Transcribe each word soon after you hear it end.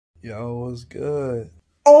Yo, what's good?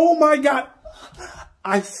 Oh my God.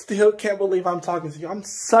 I still can't believe I'm talking to you. I'm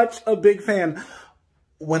such a big fan.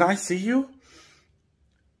 When I see you,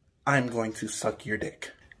 I'm going to suck your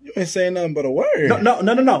dick. You ain't saying nothing but a word. No.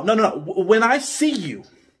 When I see you,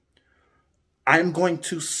 I'm going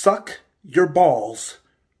to suck your balls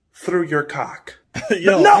through your cock.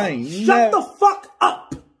 Yo, Shut the fuck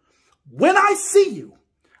up. When I see you,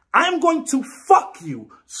 I'm going to fuck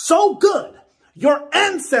you so good, your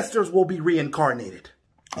ancestors will be reincarnated.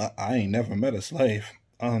 I ain't never met a slave.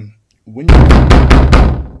 When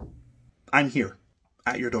you... I'm here,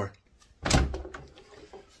 at your door.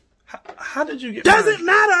 How did you get... Doesn't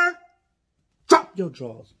matter! Drop your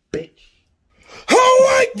drawers, bitch.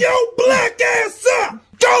 Oh, wake your black ass up!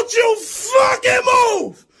 Don't you fucking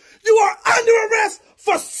move! You are under arrest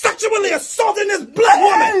for sexually assaulting this black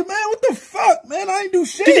woman! Hey, man, what the fuck, man? I ain't do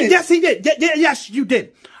shit. Yes, he did. Yes, you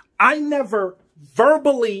did. I never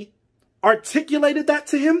verbally articulated that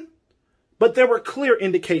to him, but there were clear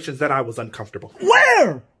indications that I was uncomfortable.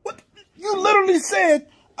 Where? What? You literally said,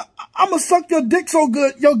 I'ma suck your dick so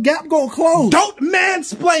good, your gap gonna close. Don't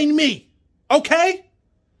mansplain me, okay?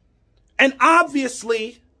 And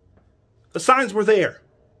obviously, the signs were there.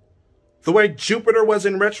 The way Jupiter was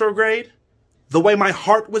in retrograde, the way my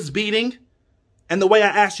heart was beating, and the way I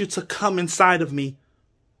asked you to come inside of me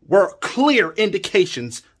were clear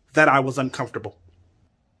indications that I was uncomfortable.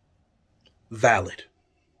 Valid.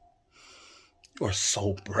 You are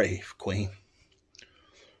so brave, Queen.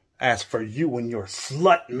 As for you and your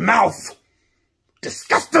slut mouth,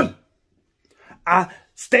 disgusting. I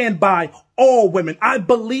stand by all women. I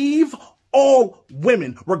believe all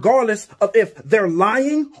women, regardless of if they're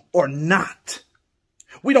lying or not.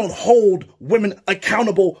 We don't hold women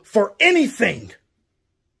accountable for anything.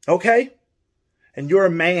 Okay? And you're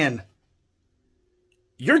a man.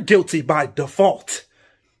 You're guilty by default.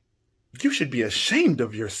 You should be ashamed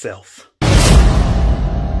of yourself.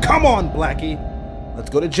 Come on, Blackie. Let's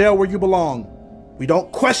go to jail where you belong. We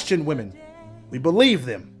don't question women. We believe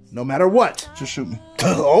them, no matter what. Just shoot me.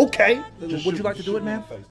 Okay. Would you like to do it, man?